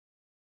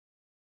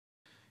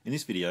In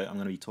this video, I'm going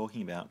to be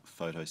talking about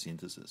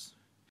photosynthesis.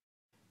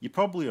 You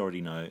probably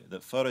already know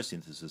that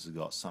photosynthesis has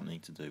got something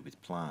to do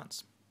with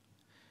plants.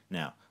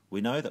 Now,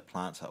 we know that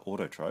plants are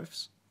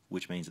autotrophs,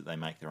 which means that they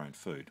make their own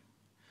food.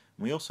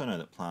 And we also know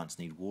that plants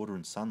need water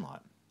and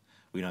sunlight.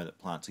 We know that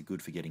plants are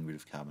good for getting rid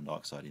of carbon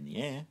dioxide in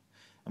the air,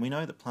 and we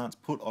know that plants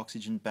put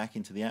oxygen back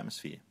into the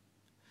atmosphere.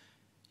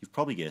 You've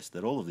probably guessed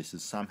that all of this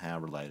is somehow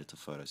related to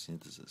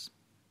photosynthesis.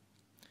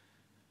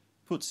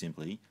 Put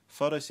simply,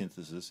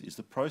 photosynthesis is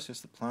the process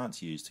that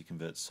plants use to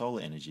convert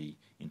solar energy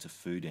into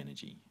food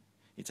energy.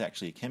 It's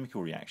actually a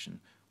chemical reaction,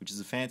 which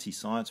is a fancy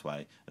science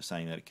way of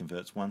saying that it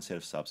converts one set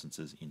of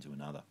substances into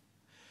another.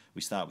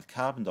 We start with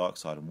carbon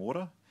dioxide and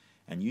water,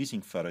 and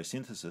using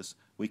photosynthesis,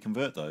 we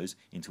convert those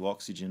into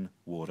oxygen,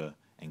 water,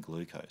 and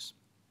glucose.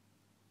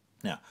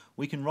 Now,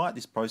 we can write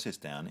this process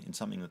down in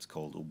something that's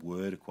called a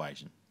word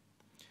equation.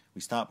 We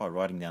start by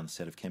writing down the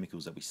set of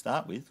chemicals that we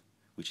start with,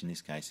 which in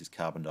this case is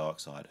carbon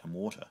dioxide and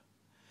water.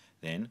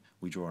 Then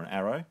we draw an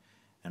arrow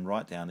and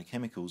write down the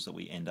chemicals that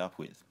we end up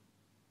with.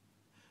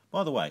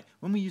 By the way,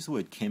 when we use the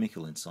word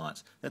chemical in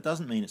science, that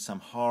doesn't mean it's some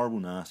horrible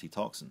nasty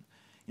toxin.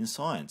 In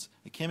science,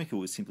 a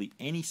chemical is simply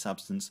any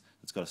substance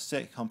that's got a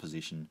set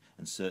composition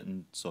and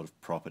certain sort of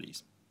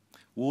properties.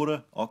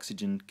 Water,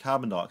 oxygen,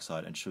 carbon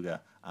dioxide and sugar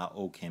are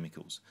all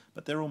chemicals,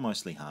 but they're all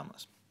mostly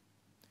harmless.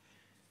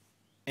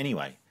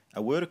 Anyway,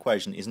 our word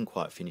equation isn't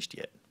quite finished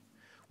yet.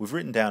 We've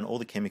written down all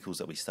the chemicals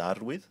that we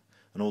started with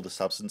and all the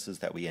substances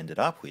that we ended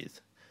up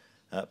with,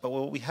 but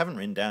what we haven't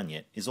written down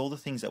yet is all the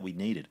things that we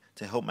needed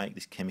to help make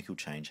this chemical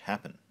change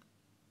happen.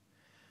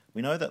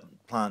 We know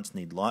that plants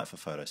need light for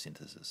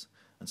photosynthesis,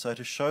 and so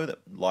to show that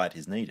light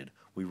is needed,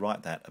 we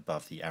write that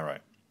above the arrow.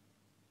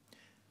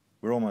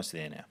 We're almost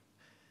there now.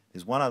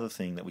 There's one other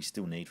thing that we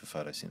still need for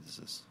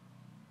photosynthesis.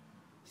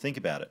 Think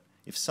about it.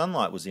 If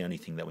sunlight was the only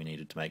thing that we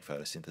needed to make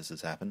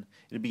photosynthesis happen,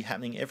 it'd be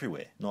happening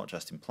everywhere, not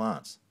just in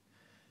plants.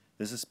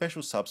 There's a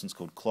special substance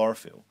called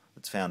chlorophyll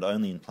that's found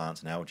only in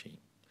plants and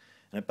algae,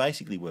 and it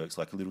basically works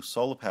like a little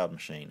solar-powered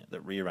machine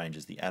that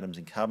rearranges the atoms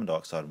in carbon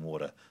dioxide and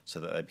water so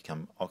that they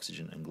become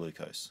oxygen and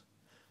glucose.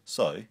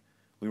 So,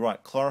 we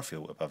write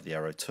chlorophyll above the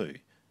arrow too,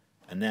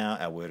 and now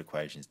our word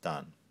equation is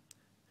done.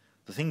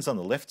 The things on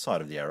the left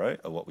side of the arrow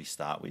are what we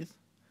start with,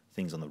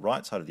 things on the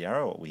right side of the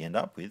arrow are what we end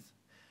up with,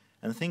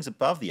 and the things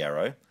above the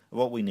arrow are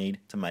what we need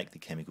to make the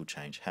chemical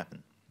change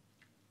happen.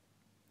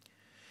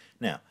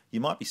 Now, you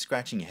might be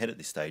scratching your head at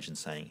this stage and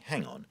saying,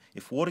 hang on,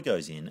 if water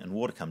goes in and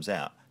water comes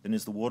out, then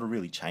is the water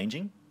really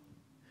changing?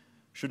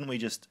 Shouldn't we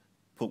just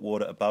put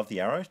water above the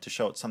arrow to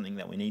show it's something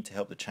that we need to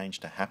help the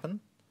change to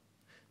happen?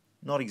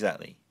 Not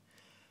exactly.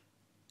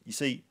 You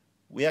see,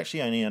 we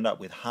actually only end up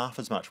with half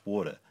as much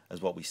water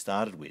as what we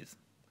started with,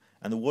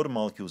 and the water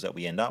molecules that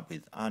we end up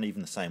with aren't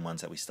even the same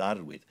ones that we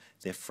started with,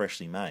 they're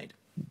freshly made.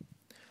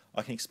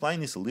 I can explain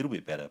this a little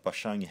bit better by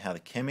showing you how the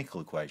chemical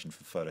equation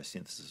for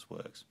photosynthesis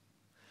works.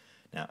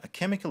 Now, a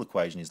chemical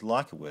equation is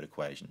like a word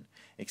equation,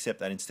 except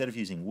that instead of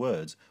using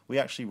words, we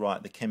actually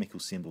write the chemical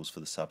symbols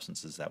for the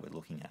substances that we're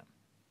looking at.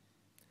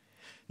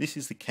 This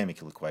is the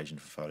chemical equation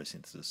for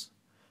photosynthesis.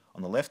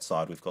 On the left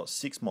side, we've got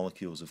 6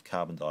 molecules of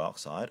carbon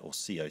dioxide, or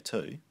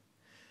CO2,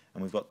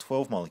 and we've got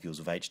 12 molecules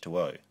of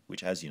H2O,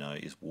 which, as you know,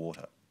 is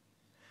water.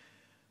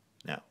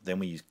 Now, then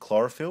we use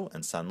chlorophyll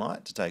and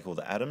sunlight to take all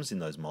the atoms in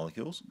those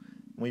molecules,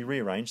 and we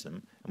rearrange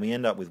them, and we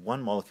end up with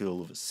one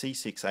molecule of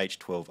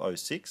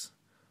C6H12O6,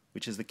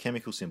 which is the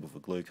chemical symbol for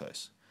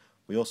glucose.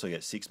 We also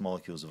get 6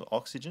 molecules of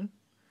oxygen,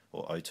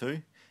 or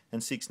O2,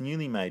 and 6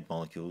 newly made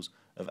molecules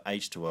of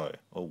H2O,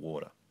 or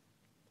water.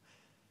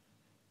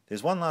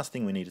 There's one last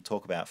thing we need to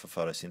talk about for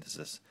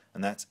photosynthesis,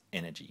 and that's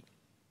energy.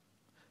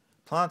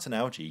 Plants and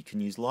algae can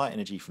use light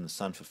energy from the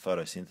sun for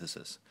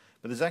photosynthesis,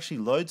 but there's actually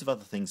loads of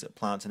other things that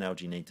plants and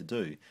algae need to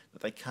do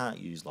that they can't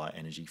use light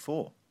energy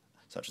for,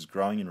 such as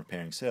growing and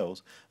repairing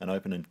cells and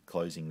opening and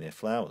closing their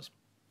flowers.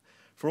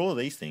 For all of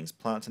these things,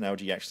 plants and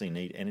algae actually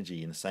need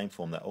energy in the same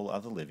form that all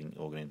other living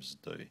organisms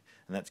do, and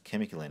that's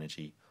chemical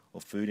energy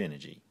or food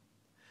energy.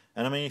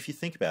 And I mean, if you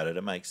think about it,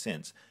 it makes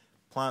sense.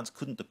 Plants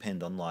couldn't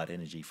depend on light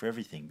energy for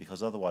everything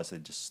because otherwise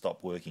they'd just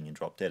stop working and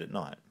drop dead at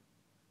night.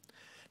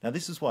 Now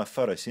this is why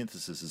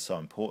photosynthesis is so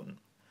important.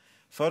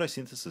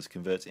 Photosynthesis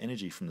converts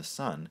energy from the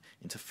sun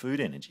into food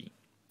energy.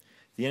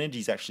 The energy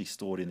is actually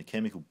stored in the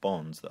chemical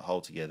bonds that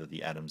hold together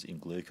the atoms in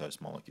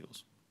glucose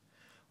molecules.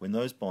 When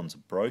those bonds are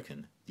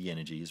broken, the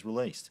energy is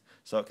released,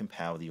 so it can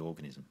power the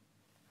organism.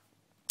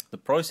 The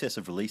process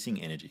of releasing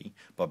energy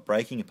by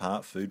breaking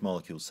apart food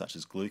molecules such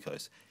as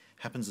glucose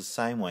happens the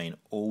same way in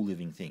all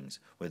living things,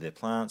 whether they're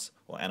plants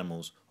or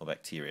animals or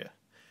bacteria.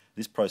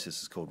 This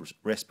process is called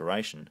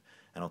respiration,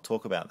 and I'll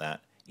talk about that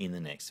in the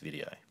next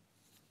video.